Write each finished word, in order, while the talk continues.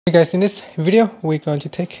Hey guys, in this video we're going to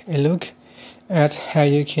take a look at how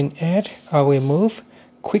you can add or remove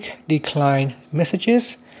quick decline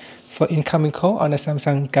messages for incoming call on the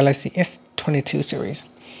Samsung Galaxy S22 series.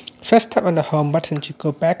 First, tap on the home button to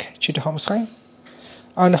go back to the home screen.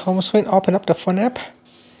 On the home screen, open up the phone app,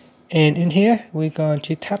 and in here we're going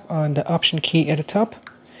to tap on the option key at the top,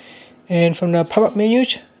 and from the pop-up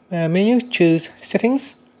menu, choose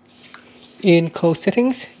settings. In call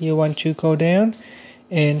settings, you want to go down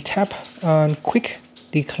and tap on quick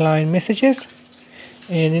decline messages,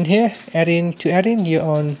 and in here add in your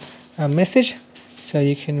own message. So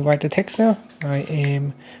you can write the text now. I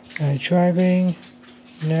am driving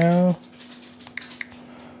now,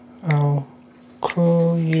 I'll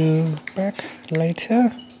call you back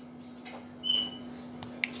later.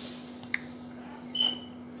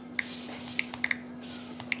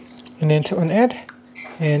 And then tap on add,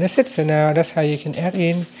 and that's it. So now that's how you can add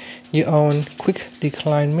in your own quick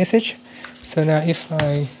decline message. So now if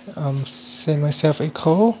I send myself a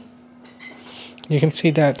call, you can see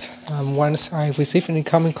that once I receive an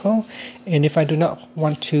incoming call, and if I do not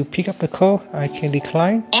want to pick up the call, I can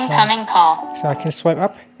decline. Incoming call. So I can swipe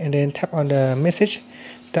up and then tap on the message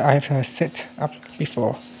that I have set up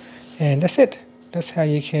before. And that's it. That's how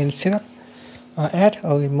you can set up, add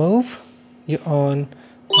or remove your own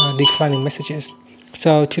declining messages.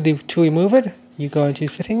 So to remove it, you go into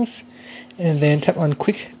settings and then tap on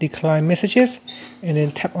quick decline messages, and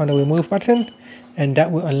then tap on the remove button, and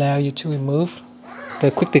that will allow you to remove the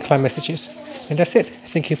quick decline messages. And that's it.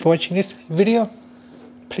 Thank you for watching this video.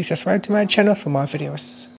 Please subscribe to my channel for more videos.